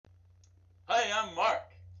Hi, I'm Mark.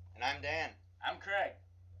 And I'm Dan. I'm Craig.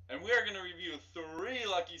 And we are going to review 3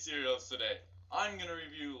 Lucky cereals today. I'm going to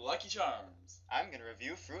review Lucky Charms. I'm going to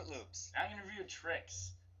review Fruit Loops. I'm going to review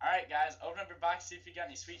Tricks. Alright guys, open up your box, see if you got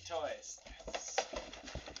any sweet toys.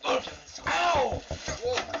 Okay. Ow!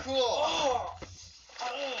 Whoa, cool!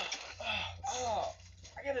 Oh,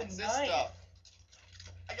 I got a What's knife. this stuff?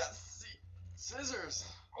 I got scissors.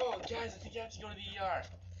 Oh, guys, I think I have to go to the ER.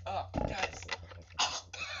 Oh, guys.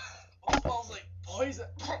 It smells like poison.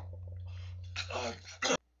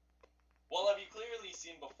 Well, have you clearly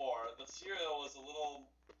seen before, the cereal was a little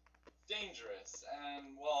dangerous,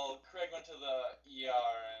 and, well, Craig went to the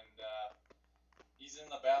ER, and, he's in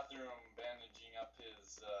the bathroom bandaging up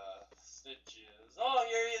his, stitches. Oh,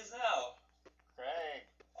 here he is now. Craig.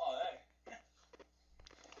 Oh, hey.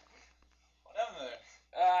 What happened there?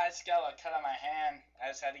 I just got a cut on my hand. I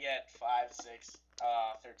just had to get 5, 6,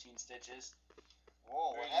 13 stitches.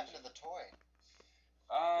 Whoa, what happened to the toy?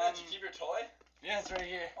 Did you keep your toy? Yeah, it's right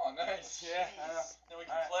here. Oh, nice. Yeah, I know. Then we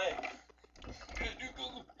can play.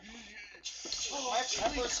 My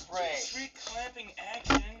pepper spray. Sweet clamping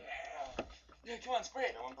action. Yeah, come on, spray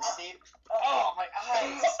it. No one breathe deep. Oh, my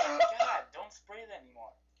eyes. God, don't spray that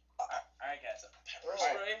anymore. Alright, guys. Pepper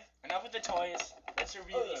Alright. spray? Enough with the toys. Let's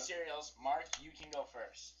review these cereals. Mark, you can go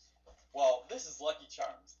first. Well, this is Lucky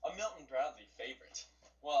Charms, a Milton Bradley favorite.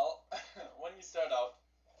 Well, when you start out,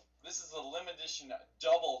 this is a limited edition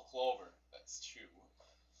double clover. That's 2.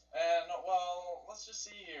 And, well, let's just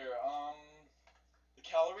see here. The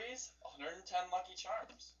calories, 110 Lucky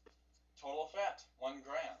Charms. Total fat, 1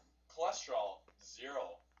 gram. Cholesterol,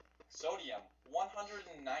 0. Sodium,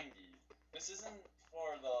 190. This isn't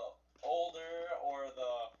for the older or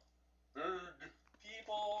the big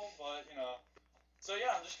people, but, you know. So,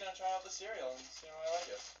 yeah, I'm just going to try out the cereal and see how I like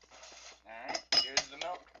it. Alright, here's the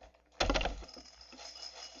milk.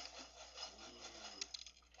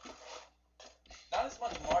 Not as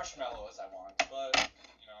much marshmallow as I want, but,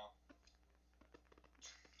 you know.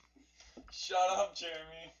 Shut up,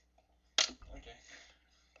 Jeremy. Okay.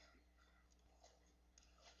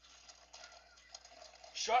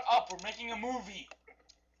 Shut up, we're making a movie.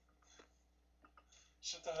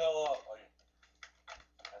 Shut the hell up. Okay.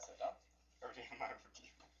 Pass that down. Okay, my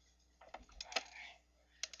review.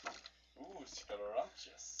 Ooh,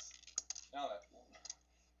 scrumptious. Now that.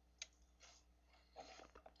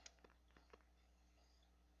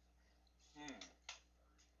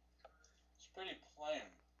 It's pretty plain.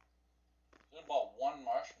 There's about 1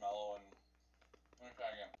 marshmallow and. Let me try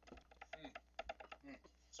again.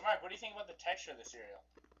 So, Mark, what do you think about the texture of the cereal?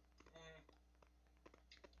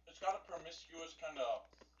 It's got a promiscuous kind of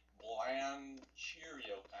bland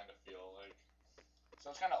Cheerio kind of feel. Like. So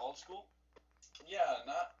it's kind of old school? Yeah,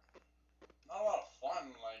 not a lot of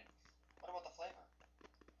fun. Like. What about the flavor?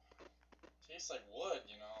 Tastes like wood,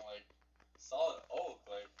 you know, like solid oak,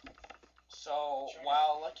 like. So,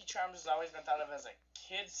 while Lucky Charms has always been thought of as a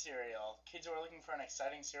kid's cereal, kids who are looking for an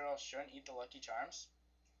exciting cereal shouldn't eat the Lucky Charms?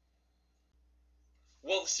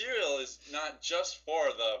 Well, the cereal is not just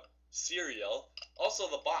for the cereal, also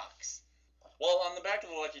the box. Well, on the back of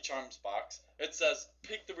the Lucky Charms box, it says,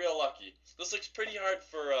 pick the real Lucky. This looks pretty hard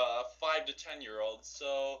for a 5 to 10-year-old,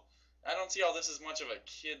 so I don't see how this is much of a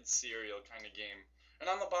kid's cereal kind of game. And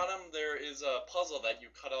on the bottom, there is a puzzle that you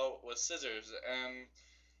cut out with scissors, and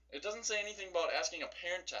it doesn't say anything about asking a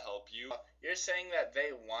parent to help you. You're saying that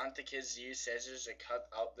they want the kids to use scissors to cut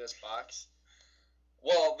out this box?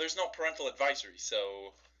 Well, there's no parental advisory,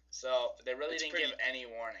 so they really It's didn't pretty- give any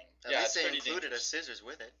warning. At Yeah, least it's they pretty included dangerous. a scissors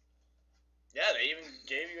with it. Yeah, they even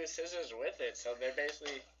gave you a scissors with it, so they're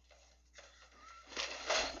basically...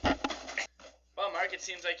 Well, Mark, it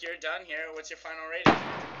seems like you're done here. What's your final rating?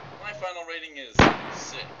 my final rating is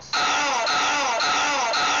 6.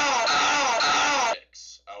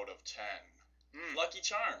 6 out of 10. Lucky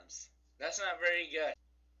Charms. That's not very good.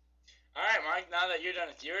 Alright, Mark, now that you're done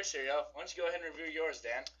with your cereal, why don't you go ahead and review yours,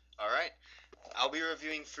 Dan? Alright. I'll be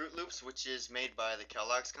reviewing Fruit Loops, which is made by the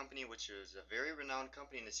Kellogg's Company, which is a very renowned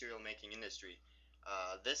company in the cereal making industry.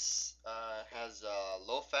 This has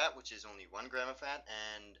low fat, which is only 1 gram of fat,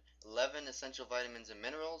 and 11 essential vitamins and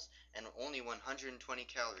minerals, and only 120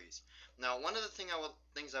 calories. Now, one of the things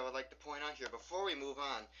I would like to point out here before we move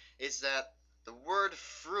on is that the word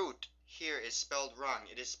fruit here is spelled wrong.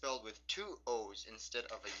 It is spelled with 2 O's instead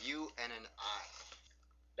of a U and an I.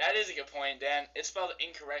 That is a good point, Dan. It's spelled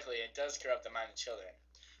incorrectly. It does corrupt the mind of children.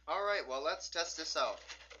 Alright, well, let's test this out.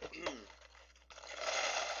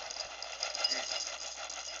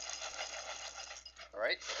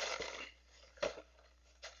 Alright.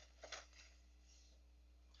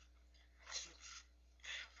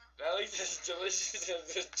 At least as delicious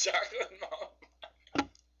as this chocolate mountain.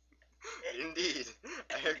 Indeed,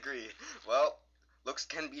 I agree. Well, looks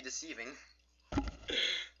can be deceiving.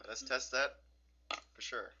 Let's test that for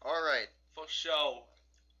sure. All right, For show.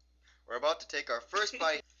 we're about to take our first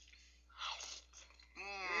bite.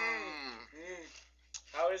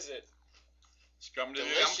 How is it?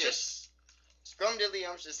 Delicious.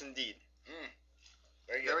 Scrumdiddlyumptious indeed.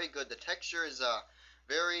 Very good. Very good. The texture is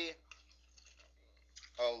very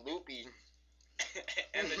loopy.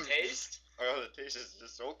 And the taste? Oh, the taste is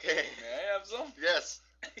just okay. May I have some? Yes.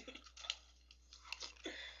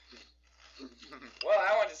 Well,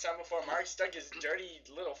 I wanted some before Mark stuck his dirty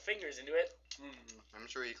little fingers into it. I'm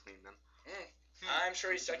sure he cleaned them. I'm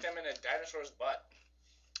sure he stuck them in a dinosaur's butt.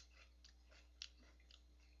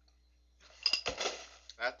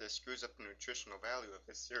 That just screws up the nutritional value of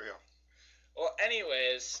this cereal. Well,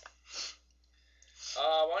 anyways,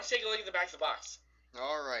 why don't you take a look at the back of the box?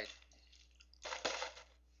 All right.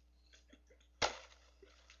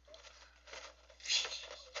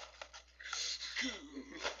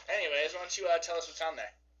 Anyways, why don't you tell us what's on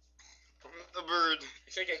there? The bird.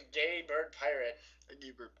 It's like a gay bird pirate. A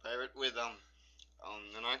gay bird pirate with an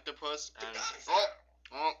octopus and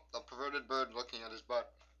a perverted bird looking at his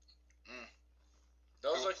butt.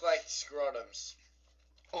 Those look like scrotums.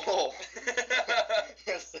 Oh.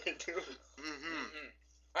 Yes, they do.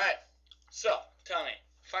 Alright, so, tell me,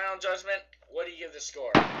 final judgment, what do you give this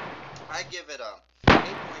score? I give it a 8.5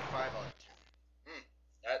 out of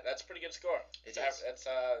 10. That's a pretty good score. It is.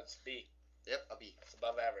 It's B. Yep, a B. It's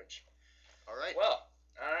above average. Alright. Well,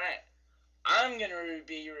 alright. I'm going to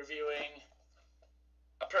be reviewing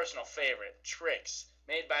a personal favorite, Trix,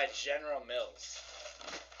 made by General Mills.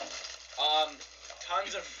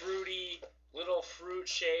 Tons of fruity, little fruit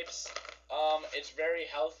shapes. It's very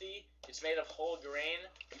healthy. It's made of whole grain.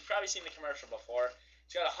 You've probably seen the commercial before.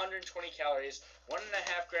 It's got 120 calories, 1.5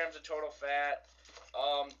 grams of total fat,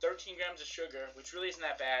 13 grams of sugar, which really isn't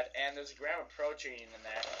that bad, and there's a gram of protein in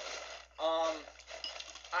that.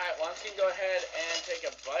 Alright, well, I'm just going to go ahead and take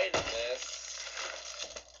a bite of this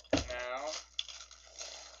now.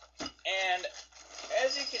 And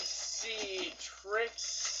as you can see,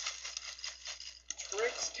 Trix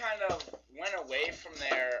kind of went away from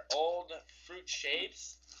their old fruit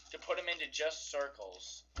shapes to put them into just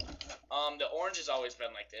circles. The orange has always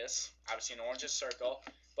been like this. Obviously, an orange is circle,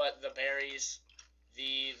 but the berries,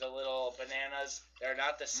 the little bananas, they're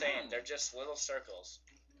not the same. They're just little circles.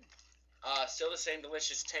 Still the same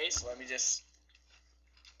delicious taste. Let me just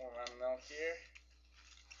pour my milk here.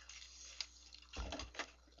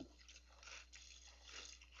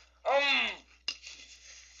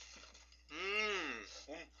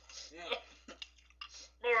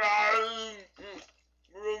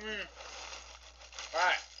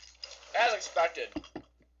 Alright, as expected,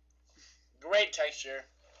 great texture,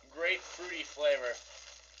 great fruity flavor.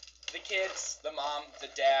 The kids, the mom, the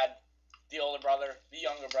dad, the older brother, the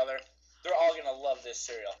younger brother, they're all gonna love this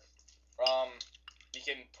cereal. You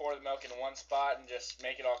can pour the milk in one spot and just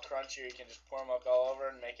make it all crunchy, or you can just pour milk all over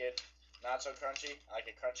and make it not so crunchy. I like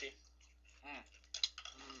it crunchy.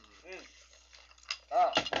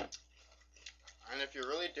 And if you're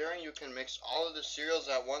really daring, you can mix all of the cereals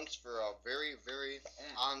at once for a very, very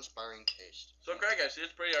awe-inspiring taste. So, Greg, I see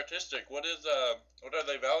it's pretty artistic. What are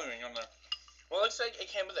they valuing on there? Well, it looks like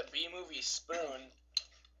it came with a B-movie spoon.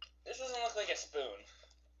 This doesn't look like a spoon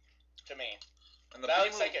to me. And that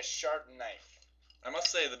looks like a sharp knife. I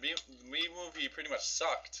must say, the B movie pretty much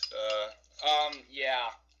sucked.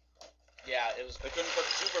 Yeah. Yeah, it was. They couldn't put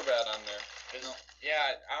Superbad on there. No.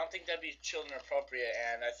 Yeah, I don't think that'd be children appropriate,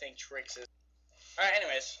 and I think Trix is. Alright,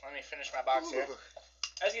 anyways, let me finish my box here.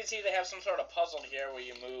 As you can see, they have some sort of puzzle here where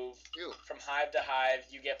you move from hive to hive.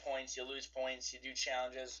 You get points, you lose points, you do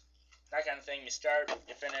challenges, that kind of thing. You start,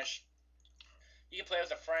 you finish. You can play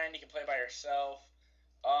with a friend, you can play by yourself.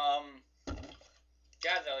 God,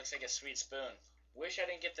 that looks like a sweet spoon. Wish I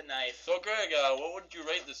didn't get the knife. So, Greg, what would you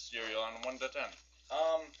rate this cereal on 1 to 10?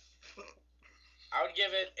 I would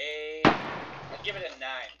give it a 9.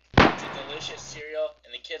 It's a delicious cereal,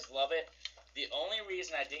 and the kids love it. The only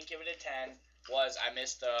reason I didn't give it a 10 was I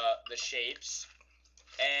missed the shapes,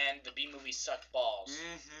 and the B-movie sucked balls.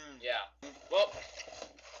 Yeah. Well,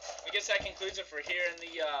 I guess that concludes it for here in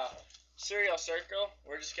the cereal circle.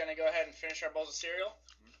 We're just going to go ahead and finish our bowls of cereal.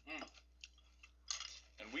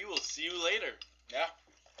 And we will see you later. Yeah.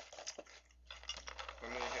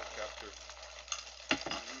 I'm going to hit chapter.